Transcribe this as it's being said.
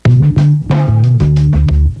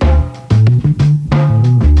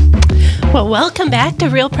Welcome back to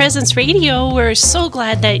Real Presence Radio. We're so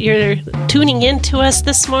glad that you're tuning in to us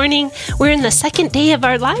this morning. We're in the second day of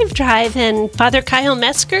our live drive, and Father Kyle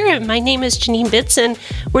Metzger and my name is Janine Bitson.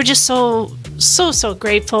 We're just so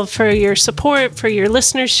grateful for your support, for your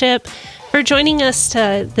listenership, for joining us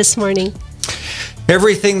this morning.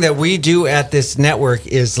 Everything that we do at this network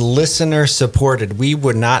is listener supported. We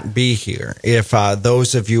would not be here if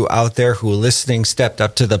those of you out there who are listening stepped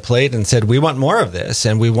up to the plate and said, we want more of this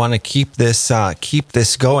and we want to keep this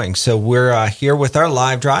going. So we're here with our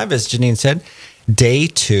live drive, as Janine said, day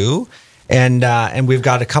 2. And we've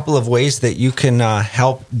got a couple of ways that you can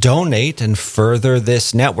help donate and further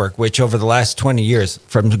this network, which over the last 20 years,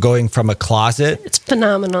 from going from a closet, it's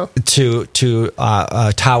phenomenal, to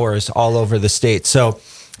towers all over the state. So,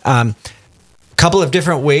 a couple of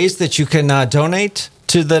different ways that you can donate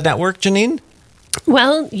to the network, Janine.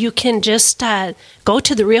 Well, you can just go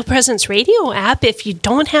to the Real Presence Radio app. If you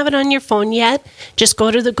don't have it on your phone yet, just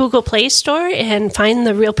go to the Google Play Store and find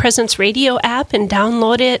the Real Presence Radio app and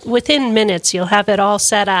download it. Within minutes, you'll have it all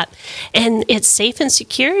set up. And it's safe and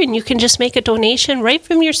secure, and you can just make a donation right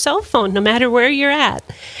from your cell phone, no matter where you're at.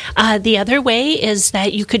 The other way is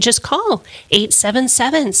that you could just call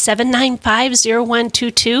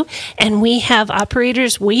 877-795-0122, and we have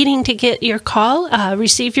operators waiting to get your call,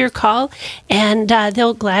 receive your call, and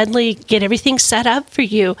they'll gladly get everything set up for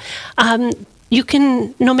you. You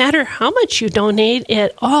can, no matter how much you donate,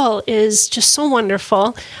 it all is just so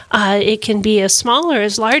wonderful. It can be as small or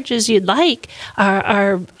as large as you'd like.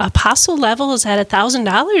 Our apostle level is at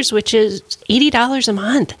 $1,000, which is $80 a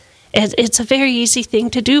month. It's a very easy thing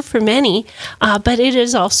to do for many, but it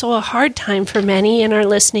is also a hard time for many in our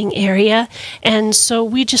listening area. And so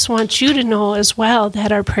we just want you to know as well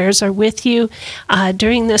that our prayers are with you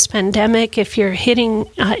during this pandemic. If you're hitting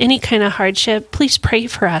any kind of hardship, please pray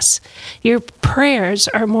for us. Your prayers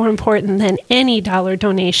are more important than any dollar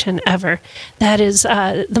donation ever. That is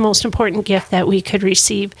the most important gift that we could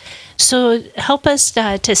receive. So help us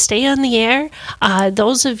to stay on the air.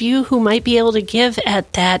 Those of you who might be able to give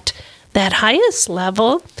at that highest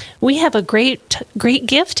level, we have a great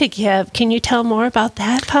gift to give. Can you tell more about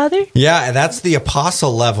that, Father? Yeah, that's the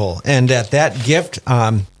apostle level. And at that gift,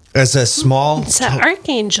 as a small... It's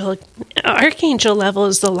the archangel level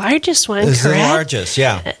is the largest one, correct? It's the largest,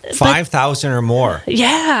 yeah. 5,000 or more.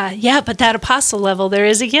 Yeah, but that apostle level, there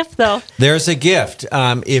is a gift, though. There's a gift.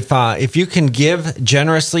 If you can give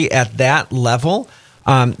generously at that level,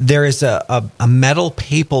 there is a metal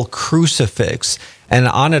papal crucifix, and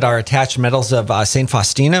on it are attached medals of St.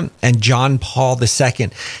 Faustina and John Paul II.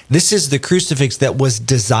 This is the crucifix that was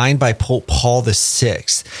designed by Pope Paul VI.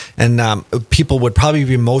 And people would probably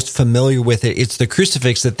be most familiar with it. It's the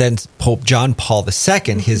crucifix that then Pope John Paul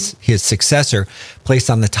II, his successor, placed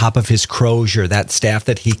on the top of his crozier, that staff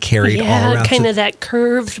that he carried all around. Yeah, kind of that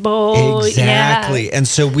curved bowl. Exactly. Yeah. And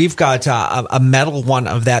so we've got a metal one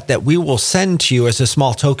of that we will send to you as a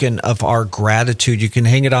small token of our gratitude. You can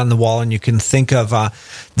hang it on the wall, and you can think of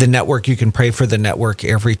the network. You can pray for the network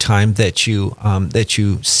every time that you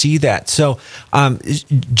see that. So,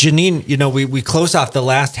 Janine, we closed off the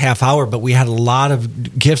last half hour, but we had a lot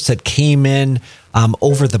of gifts that came in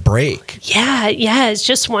over the break. Yeah, it's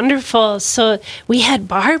just wonderful. So we had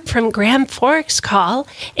Barb from Grand Forks call,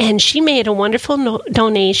 and she made a wonderful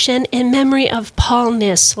donation in memory of Paul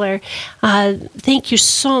Nisler. Thank you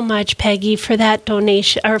so much, Peggy, for that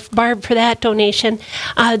donation, or Barb for that donation.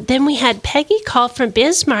 Then we had Peggy call from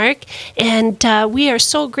Bismarck, and we are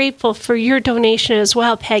so grateful for your donation as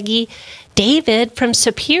well, Peggy. David from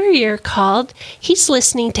Superior called. He's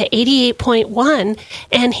listening to 88.1,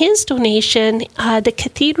 and his donation, the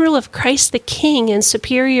Cathedral of Christ the King in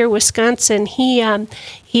Superior, Wisconsin. He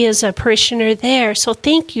is a parishioner there. So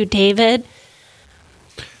thank you, David.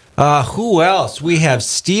 Who else? We have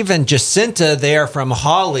Steve and Jacinta there from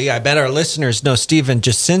Hawley. I bet our listeners know Steve and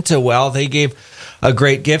Jacinta well. They gave a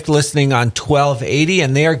great gift listening on 1280,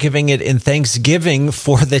 and they are giving it in thanksgiving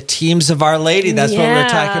for the teams of Our Lady. That's what we were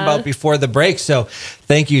talking about before the break. So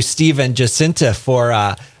thank you, Steve and Jacinta,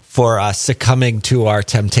 for succumbing to our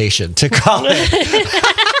temptation to call it.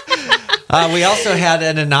 We also had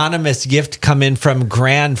an anonymous gift come in from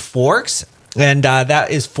Grand Forks, and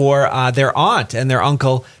that is for their aunt and their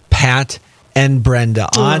uncle, Pat and Brenda.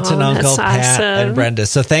 Aunt and Uncle Pat and Brenda.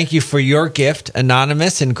 So thank you for your gift,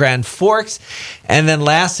 Anonymous in Grand Forks. And then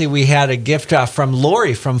lastly, we had a gift from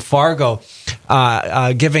Lori from Fargo,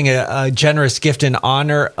 giving a generous gift in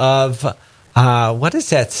honor of, what does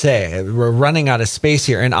that say? We're running out of space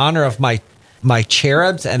here. In honor of my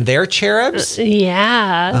cherubs and their cherubs?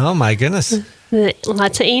 Yeah. Oh, my goodness.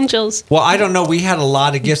 Lots of angels. Well, I don't know. We had a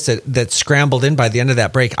lot of gifts that scrambled in by the end of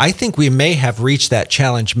that break. I think we may have reached that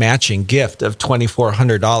challenge matching gift of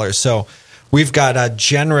 $2,400. So we've got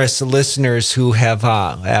generous listeners who have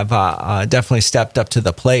definitely stepped up to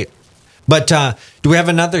the plate. But do we have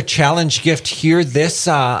another challenge gift here? This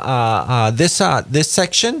section,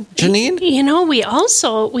 Janine?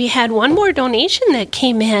 We had one more donation that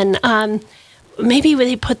came in. Maybe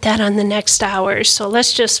they put that on the next hour. So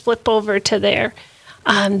let's just flip over to there.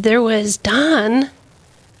 There was Don.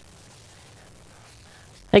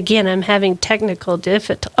 Again, I'm having technical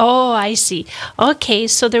difficulty. Oh, I see. Okay,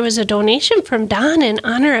 so there was a donation from Don in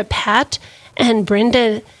honor of Pat and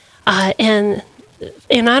Brenda, and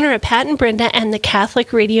in honor of Pat and Brenda and the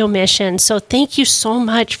Catholic Radio Mission. So thank you so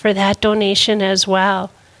much for that donation as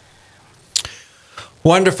well.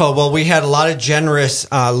 Wonderful. Well, we had a lot of generous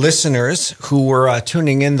listeners who were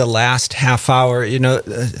tuning in the last half hour.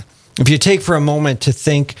 If you take for a moment to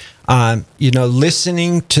think,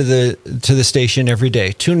 listening to the station every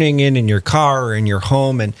day, tuning in your car or in your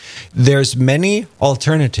home, and there's many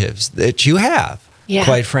alternatives that you have. Yeah.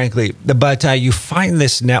 Quite frankly, but you find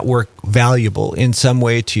this network valuable in some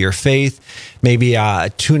way to your faith, maybe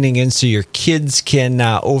tuning in so your kids can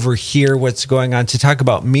overhear what's going on, to talk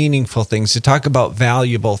about meaningful things, to talk about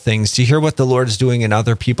valuable things, to hear what the Lord is doing in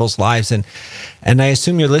other people's lives. And I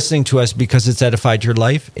assume you're listening to us because it's edified your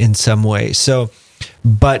life in some way. So,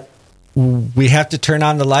 but we have to turn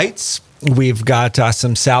on the lights. We've got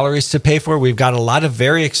some salaries to pay for. We've got a lot of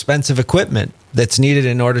very expensive equipment that's needed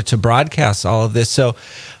in order to broadcast all of this. So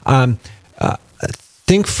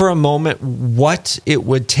think for a moment what it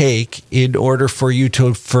would take in order for you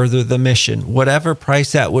to further the mission, whatever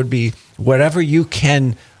price that would be, whatever you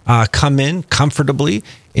can come in comfortably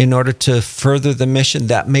in order to further the mission.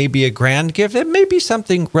 That may be a grand gift. It may be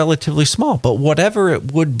something relatively small, but whatever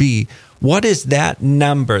it would be, what is that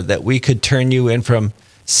number that we could turn you in from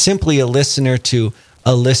simply a listener to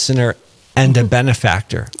a listener and a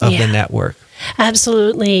benefactor of the network?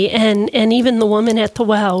 Absolutely. And even the woman at the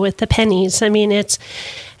well with the pennies. I mean,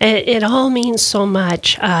 it all means so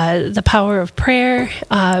much. The power of prayer.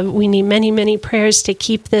 We need many, many prayers to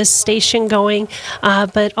keep this station going,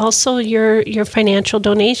 but also your financial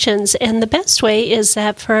donations. And the best way is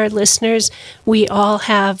that for our listeners, we all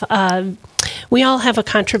have a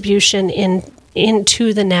contribution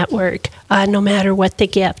into the network, no matter what the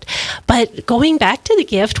gift. But going back to the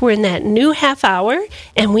gift, we're in that new half hour,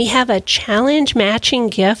 and we have a challenge matching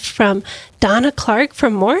gift from Donna Clark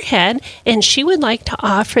from Moorhead, and she would like to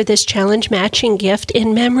offer this challenge matching gift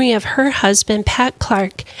in memory of her husband, Pat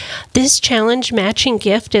Clark. This challenge matching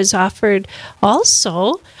gift is offered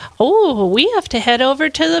also. Oh, we have to head over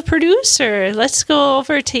to the producer. Let's go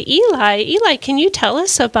over to Eli. Eli, can you tell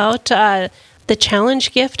us about the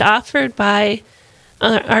challenge gift offered by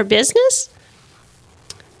our business?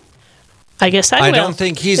 I guess I will. I don't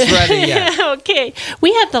think he's ready yet. Okay.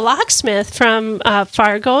 We have the locksmith from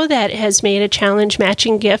Fargo that has made a challenge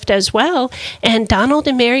matching gift as well. And Donald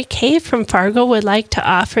and Mary Kay from Fargo would like to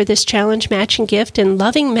offer this challenge matching gift in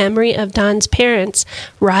loving memory of Don's parents,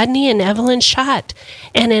 Rodney and Evelyn Schott,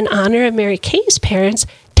 and in honor of Mary Kay's parents,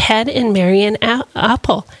 Ted and Marion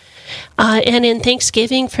Apple. And in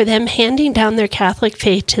thanksgiving for them handing down their Catholic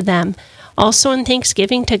faith to them. Also in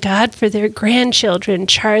thanksgiving to God for their grandchildren,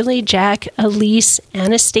 Charlie, Jack, Elise,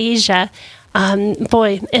 Anastasia.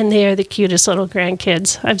 Boy, and they are the cutest little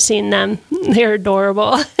grandkids. I've seen them. They're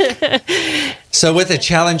adorable. So with a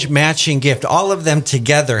challenge matching gift, all of them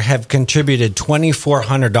together have contributed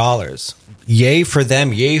 $2,400. Yay for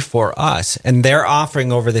them, yay for us. And they're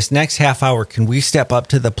offering over this next half hour, can we step up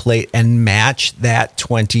to the plate and match that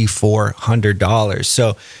 $2,400?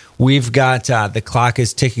 So we've got, the clock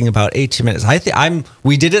is ticking about 18 minutes.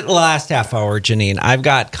 We did it the last half hour, Janine. I've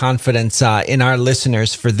got confidence in our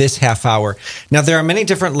listeners for this half hour. Now, there are many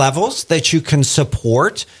different levels that you can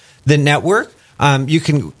support the network. You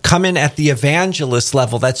can come in at the evangelist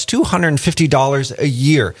level. That's $250 a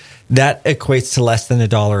year. That equates to less than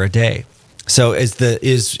 $1 a day. So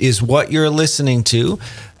is what you're listening to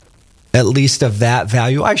at least of that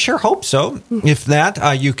value? I sure hope so. If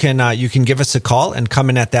that, you can give us a call and come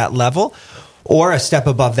in at that level. Or a step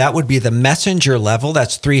above that would be the messenger level.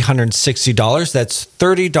 That's $360. That's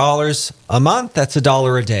 $30 a month. That's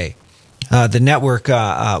 $1 a day. The network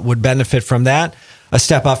would benefit from that. A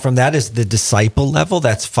step up from that is the disciple level.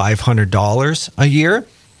 That's $500 a year.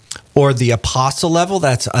 Or the apostle level,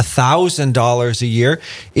 that's $1,000 a year.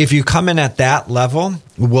 If you come in at that level,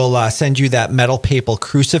 we'll send you that metal papal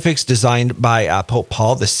crucifix designed by Pope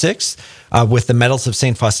Paul VI with the medals of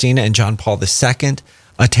St. Faustina and John Paul II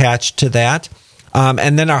attached to that.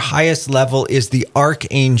 And then our highest level is the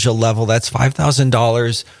Archangel level. That's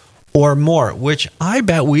 $5,000 or more, which I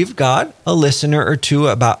bet we've got a listener or two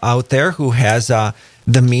out there who has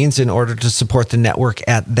the means in order to support the network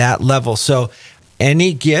at that level. So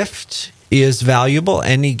any gift is valuable.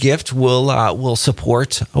 Any gift will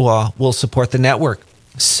support the network.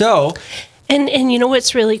 So. And you know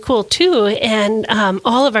what's really cool too, and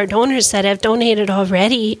all of our donors that have donated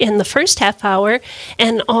already in the first half hour,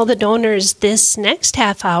 and all the donors this next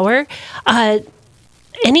half hour,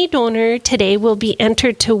 any donor today will be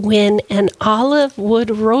entered to win an olive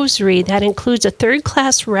wood rosary that includes a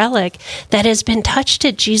third-class relic that has been touched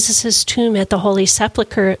at Jesus' tomb at the Holy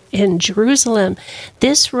Sepulchre in Jerusalem.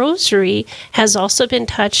 This rosary has also been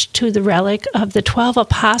touched to the relic of the 12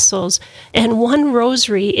 apostles, and one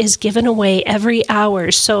rosary is given away every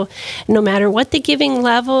hour. So no matter what the giving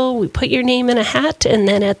level, we put your name in a hat, and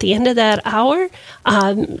then at the end of that hour,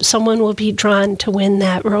 someone will be drawn to win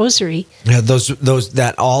that rosary. Yeah,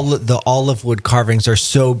 the olive wood carvings are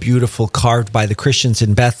so beautiful, carved by the Christians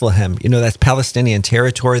in Bethlehem. You know, that's Palestinian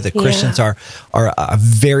territory. The Christians are a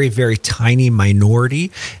very, very tiny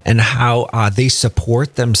minority, and how they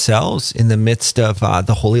support themselves in the midst of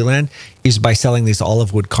the Holy Land is by selling these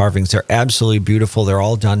olive wood carvings. They're absolutely beautiful. They're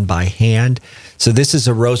all done by hand. So this is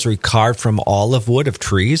a rosary carved from olive wood of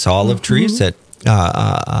trees, trees that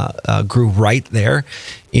grew right there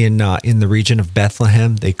in the region of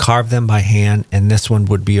Bethlehem. They carved them by hand, and this one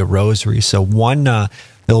would be a rosary. So it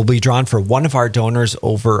will be drawn for one of our donors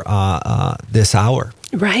over this hour.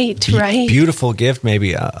 Right. Beautiful gift,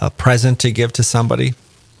 maybe a present to give to somebody.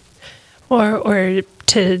 Or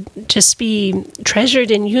to just be treasured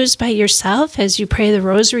and used by yourself as you pray the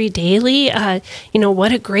rosary daily.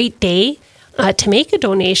 What a great day to make a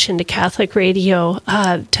donation to Catholic Radio,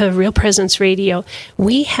 to Real Presence Radio.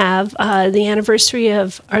 We have the anniversary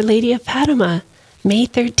of Our Lady of Fatima, May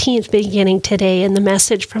 13th, beginning today, and the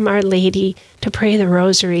message from Our Lady to pray the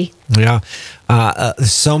rosary. Yeah.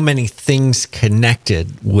 So many things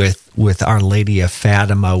connected with Our Lady of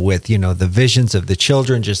Fatima, with, the visions of the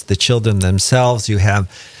children, just the children themselves. You have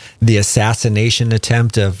the assassination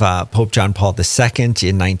attempt of Pope John Paul II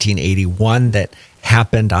in 1981 that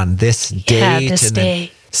happened on this date. Yeah, this day. Then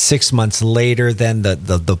 6 months later, then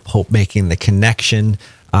the Pope making the connection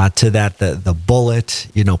to that, the bullet,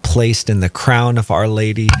 placed in the crown of Our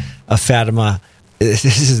Lady of Fatima. This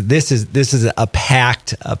is a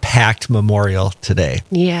packed memorial today.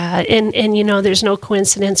 Yeah, and there's no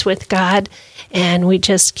coincidence with God, and we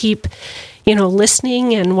just keep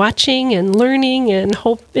listening and watching and learning and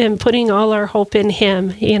hope and putting all our hope in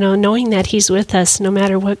Him, knowing that He's with us no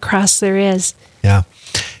matter what cross there is. Yeah.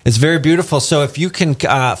 It's very beautiful. So if you can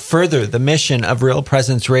further the mission of Real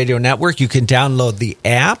Presence Radio Network, you can download the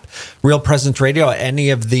app, Real Presence Radio, at any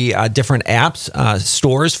of the different apps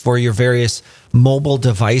stores for your various mobile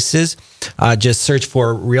devices. Just search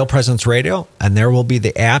for Real Presence Radio, and there will be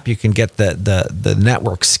the app. You can get the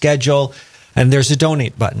network schedule, and there's a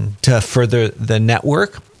donate button to further the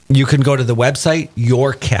network. You can go to the website,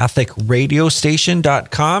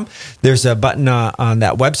 yourcatholicradiostation.com. There's a button on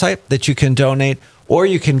that website that you can donate, or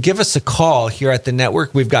you can give us a call here at the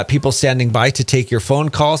network. We've got people standing by to take your phone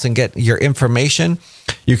calls and get your information.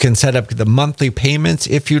 You can set up the monthly payments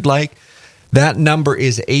if you'd like. That number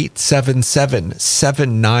is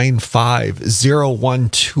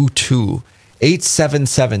 877-795-0122.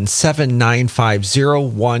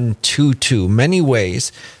 877-795-0122. Many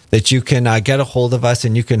ways that you can get a hold of us,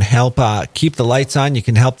 and you can help keep the lights on. You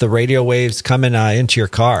can help the radio waves coming into your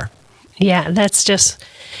car. Yeah, that's just,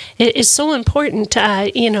 it is so important.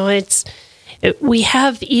 We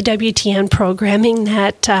have EWTN programming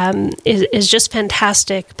that is just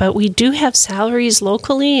fantastic, but we do have salaries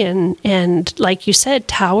locally, and like you said,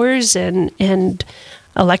 towers and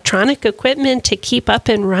electronic equipment to keep up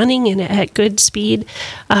and running and at good speed.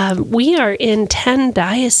 We are in 10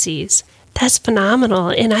 dioceses. That's phenomenal.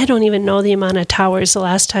 And I don't even know the amount of towers. The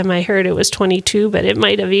last time I heard it was 22, but it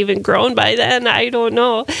might have even grown by then. I don't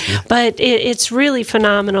know. Yeah. But it's really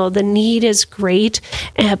phenomenal. The need is great,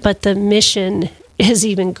 but the mission is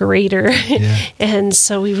even greater. Yeah. And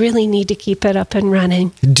so we really need to keep it up and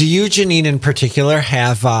running. Do you, Janine, in particular,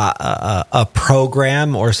 have a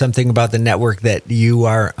program or something about the network that you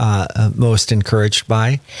are most encouraged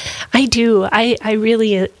by? I do. I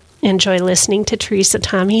really enjoy listening to Teresa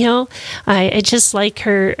Tomeo. I just like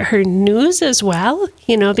her news as well,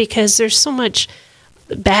 because there's so much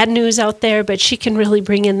bad news out there, but she can really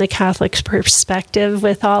bring in the Catholic perspective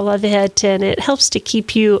with all of it, and it helps to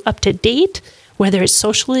keep you up to date, whether it's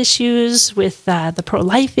social issues with the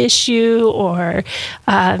pro-life issue or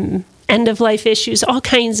end-of-life issues, all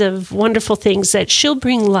kinds of wonderful things that she'll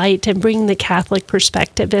bring light and bring the Catholic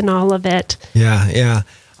perspective in all of it. Yeah.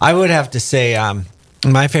 I would have to say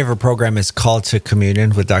my favorite program is Call to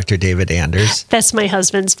Communion with Dr. David Anders. That's my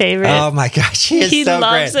husband's favorite. Oh my gosh, he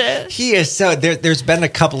loves great. it. He is so. There's been a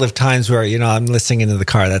couple of times where I'm listening into the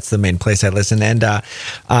car. That's the main place I listen, and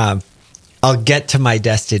I'll get to my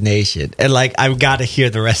destination, and I've got to hear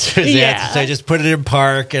the rest of his answer. So I just put it in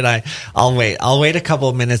park, and I'll wait. I'll wait a couple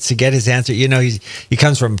of minutes to get his answer. He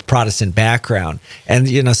comes from a Protestant background,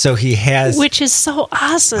 and so he has, which is so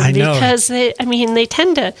awesome because they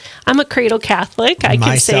tend to. I'm a cradle Catholic. I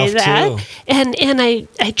can say that, too. and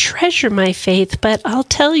I treasure my faith. But I'll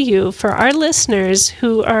tell you, for our listeners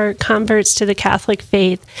who are converts to the Catholic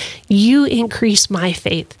faith, you increase my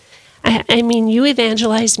faith. You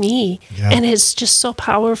evangelize me, and it's just so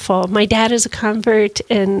powerful. My dad is a convert,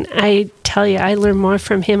 and I tell you, I learn more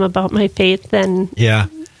from him about my faith than... Yeah,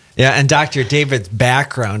 and Dr. David's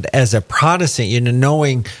background as a Protestant,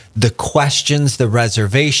 knowing the questions, the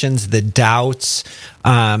reservations, the doubts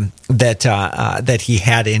that he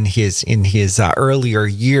had in his earlier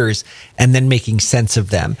years, and then making sense of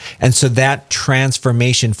them. And so that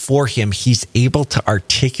transformation for him, he's able to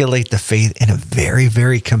articulate the faith in a very,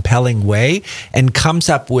 very compelling way, and comes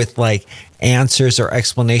up with answers or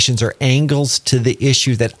explanations or angles to the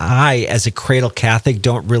issue that I, as a cradle Catholic,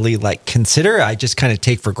 don't really consider. I just kind of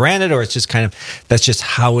take for granted, or it's just that's just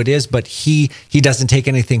how it is. But he doesn't take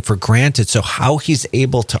anything for granted. So how he's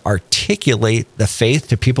able to articulate the faith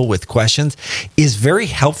to people with questions is very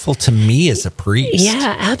helpful to me as a priest.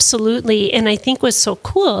 Yeah, absolutely. And I think what's so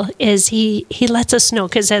cool is he lets us know,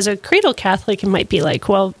 because as a cradle Catholic, it might be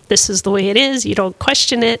well, this is the way it is. You don't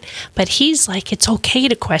question it. But he's it's okay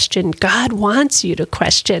to question. God wants you to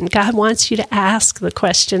question. God wants you to ask the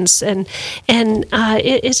questions, and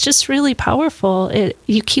it's just really powerful.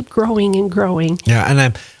 You keep growing and growing. Yeah,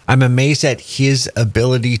 and I'm amazed at his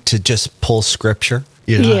ability to just pull scripture.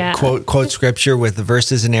 Quote scripture with the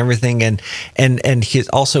verses and everything, and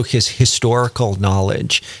his historical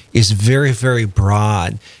knowledge is very, very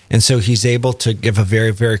broad, and so he's able to give a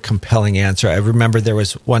very, very compelling answer. I remember there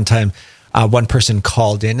was one time. One person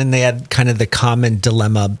called in, and they had kind of the common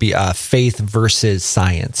dilemma: faith versus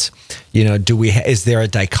science. Is there a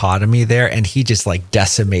dichotomy there? And he just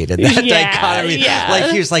decimated that dichotomy.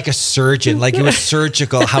 Yeah. He was like a surgeon. It was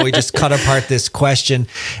surgical how he just cut apart this question.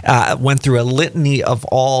 Went through a litany of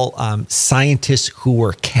all scientists who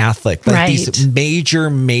were Catholic. These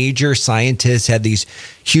major scientists had these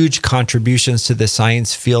huge contributions to the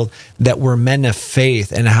science field that were men of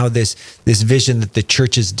faith, and how this vision that the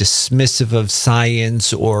church is dismissive of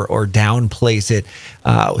science or downplays it.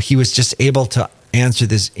 He was just able to answer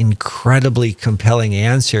this incredibly compelling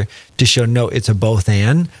answer to show, no, it's a both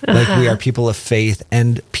and. We are people of faith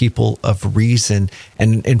and people of reason.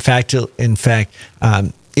 And in fact,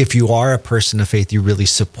 if you are a person of faith, you really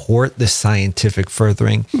support the scientific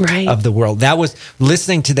furthering of the world. That was,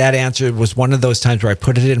 listening to that answer was one of those times where I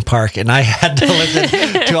put it in park and I had to listen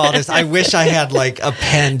to all this. I wish I had a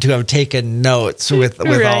pen to have taken notes with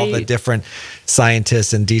all the different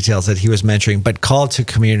scientists and details that he was mentioning. But Call to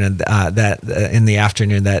Communion, in the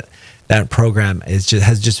afternoon, that program has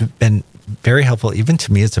just been very helpful, even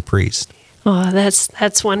to me as a priest. Oh,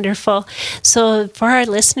 that's wonderful. So for our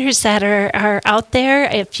listeners that are out there,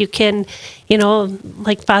 if you can,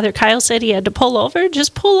 like Father Kyle said, he had to pull over,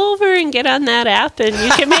 just pull over and get on that app, and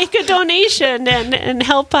you can make a donation and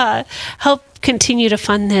help continue to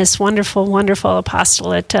fund this wonderful, wonderful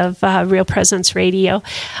apostolate of Real Presence Radio.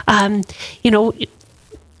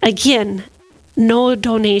 Again, no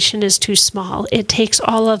donation is too small. It takes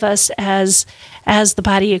all of us as the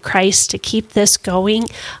body of Christ to keep this going.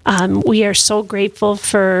 We are so grateful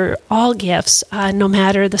for all gifts, no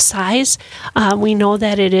matter the size. We know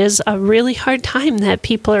that it is a really hard time that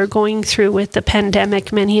people are going through with the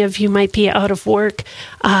pandemic. Many of you might be out of work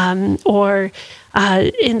or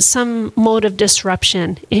in some mode of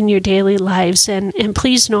disruption in your daily lives. And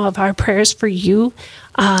please know of our prayers for you.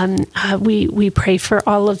 We pray for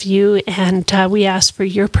all of you, and we ask for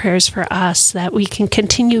your prayers for us, that we can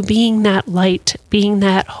continue being that light, being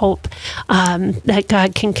that hope, that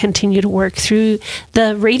God can continue to work through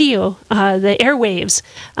the radio, the airwaves,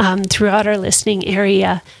 throughout our listening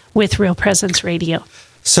area with Real Presence Radio.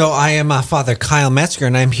 So I am Father Kyle Metzger,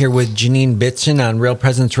 and I'm here with Janine Bitson on Real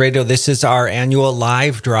Presence Radio. This is our annual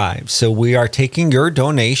live drive. So we are taking your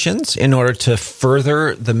donations in order to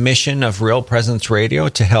further the mission of Real Presence Radio,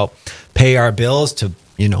 to help pay our bills, to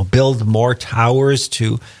build more towers,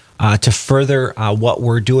 to to further what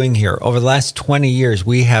we're doing here. Over the last 20 years,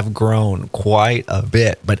 we have grown quite a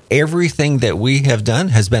bit, but everything that we have done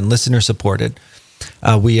has been listener supported.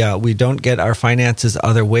 We don't get our finances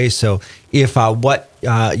other ways. So if what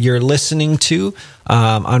you're listening to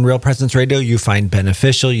on Real Presence Radio, you find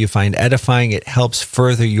beneficial, you find edifying, it helps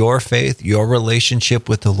further your faith, your relationship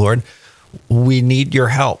with the Lord, we need your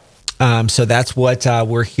help. So that's what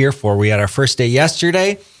we're here for. We had our first day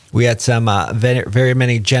yesterday. We had some very, very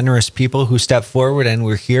many generous people who stepped forward, and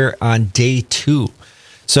we're here on day 2.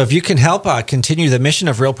 So if you can help continue the mission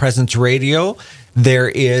of Real Presence Radio, there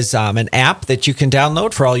is an app that you can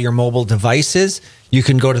download for all your mobile devices. You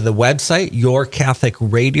can go to the website, Your Catholic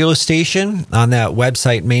Radio Station. On that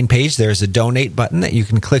website main page, there's a donate button that you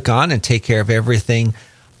can click on and take care of everything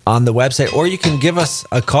on the website. Or you can give us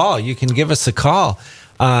a call.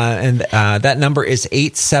 And that number is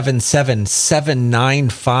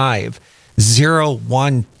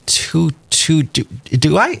 877-795-0122.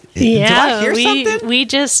 Do I hear something? We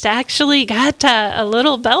just actually got a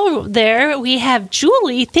little bell there. We have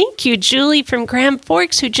Julie. Thank you, Julie from Grand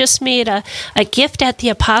Forks, who just made a gift at the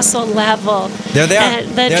Apostle level. There they are.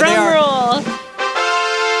 The drum roll.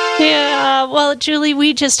 Yeah, well, Julie,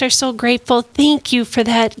 we just are so grateful. Thank you for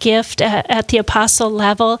that gift at the Apostle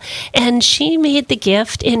level. And she made the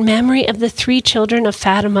gift in memory of the 3 children of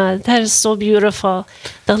Fatima. That is so beautiful.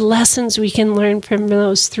 The lessons we can learn from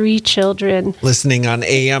those 3 children. Listening on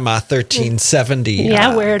AM 1370.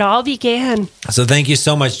 Yeah, where it all began. So thank you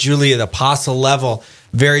so much, Julie, at the Apostle level.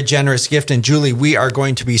 Very generous gift. And Julie, we are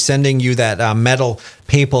going to be sending you that metal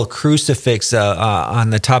papal crucifix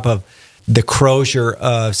on the top of the crozier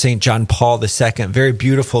of St. John Paul II. Very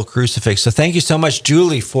beautiful crucifix. So thank you so much,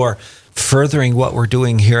 Julie, for furthering what we're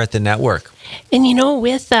doing here at the network. And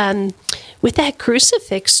with that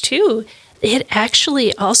crucifix too, it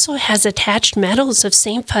actually also has attached medals of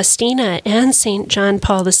St. Faustina and St. John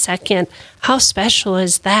Paul II. How special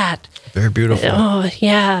is that? Very beautiful. Oh,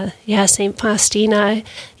 yeah, St. Faustina,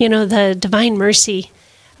 the Divine Mercy.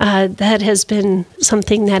 That has been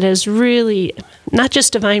something that is really not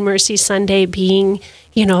just Divine Mercy Sunday being,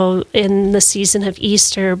 in the season of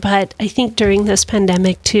Easter, but I think during this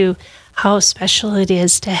pandemic too, how special it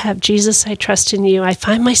is to have Jesus, I trust in you. I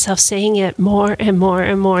find myself saying it more and more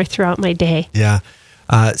and more throughout my day. Yeah.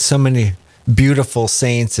 So many beautiful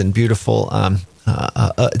saints and beautiful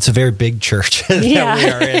it's a very big church that we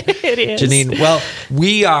are in. It is. Janine, well,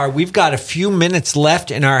 we've got a few minutes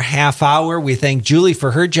left in our half hour. We thank Julie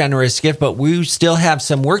for her generous gift, but we still have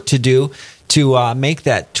some work to do to make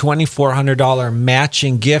that $2,400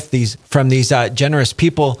 matching gift from these generous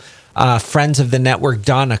people, friends of the network,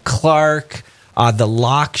 Donna Clark, the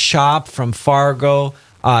Lock Shop from Fargo,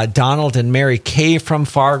 Donald and Mary Kay from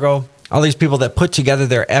Fargo, all these people that put together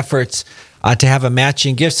their efforts to have a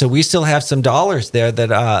matching gift. So we still have some dollars there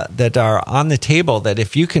that are on the table, that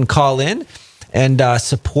if you can call in and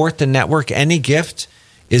support the network, any gift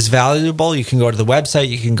is valuable. You can go to the website.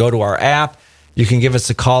 You can go to our app. You can give us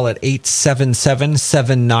a call at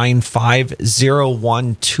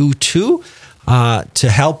 877-795-0122 to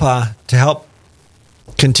help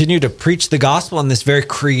continue to preach the gospel in this very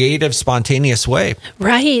creative, spontaneous way.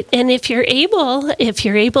 Right. And if you're able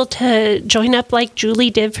to join up like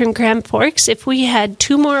Julie did from Grand Forks, if we had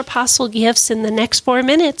 2 more apostle gifts in the next 4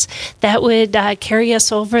 minutes, that would carry us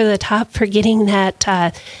over the top for getting that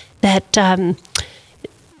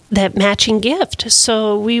matching gift.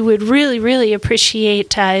 So we would really, really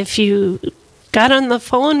appreciate if you got on the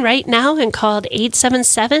phone right now and called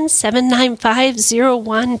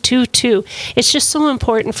 877-795-0122. It's just so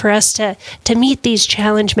important for us to meet these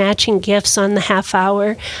challenge matching gifts on the half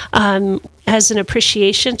hour as an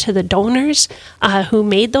appreciation to the donors who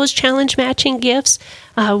made those challenge matching gifts.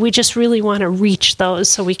 We just really want to reach those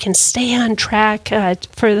so we can stay on track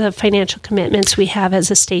for the financial commitments we have as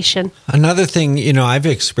a station. Another thing, I've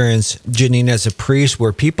experienced, Janine, as a priest,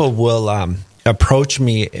 where people will approach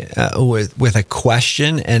me with a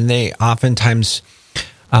question, and they oftentimes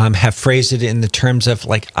have phrased it in the terms of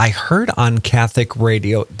like, I heard on Catholic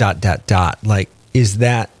radio ... Like, is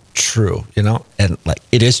that true? And like,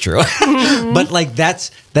 it is true. Mm-hmm. But like,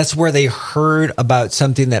 that's where they heard about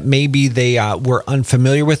something that maybe they were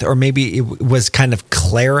unfamiliar with, or maybe it was kind of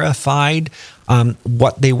clarified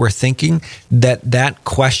what they were thinking. That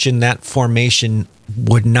question, that formation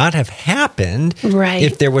would not have happened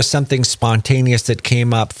if there was something spontaneous that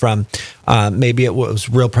came up from maybe it was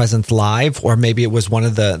Real Presence Live, or maybe it was one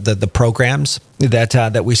of the programs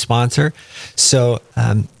that we sponsor. So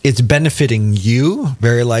it's benefiting you,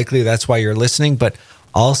 very likely. That's why you're listening. But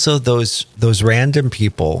also those random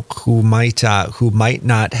people who might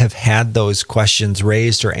not have had those questions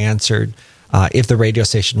raised or answered. If the radio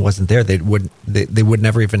station wasn't there, they would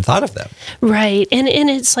never even thought of them. Right. And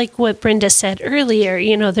it's like what Brenda said earlier,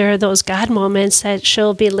 there are those God moments that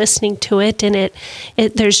she'll be listening to it, and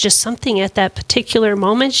there's just something at that particular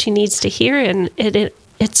moment she needs to hear, and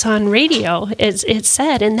it's on radio, it's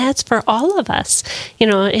said, and that's for all of us,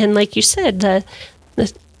 and like you said,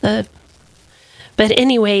 but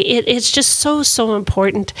anyway, it's just so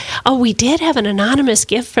important. Oh, we did have an anonymous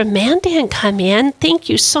gift from Mandan come in. Thank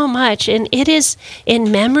you so much. And it is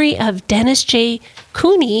in memory of Dennis J.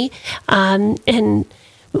 Cooney. And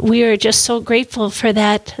we are just so grateful for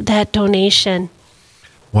that donation.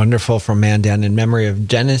 Wonderful, from Mandan, in memory of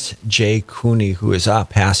Dennis J. Cooney, who has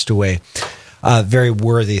passed away. A very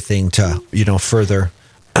worthy thing to, further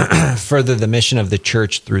the mission of the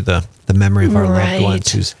church through the memory of our loved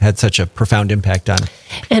ones who's had such a profound impact on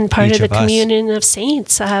and part each of the us. communion of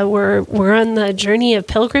saints. We're on the journey of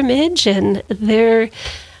pilgrimage, and they're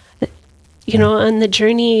on the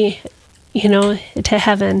journey to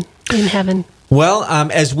heaven, in heaven. Well,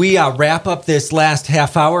 as we wrap up this last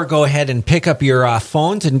half hour, go ahead and pick up your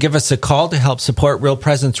phones and give us a call to help support Real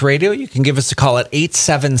Presence Radio. You can give us a call at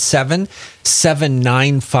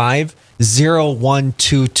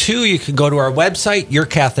 877-795-0122. You can go to our website,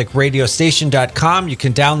 yourcatholicradiostation.com. You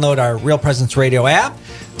can download our Real Presence Radio app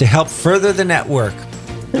to help further the network.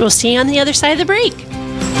 We'll see you on the other side of the break.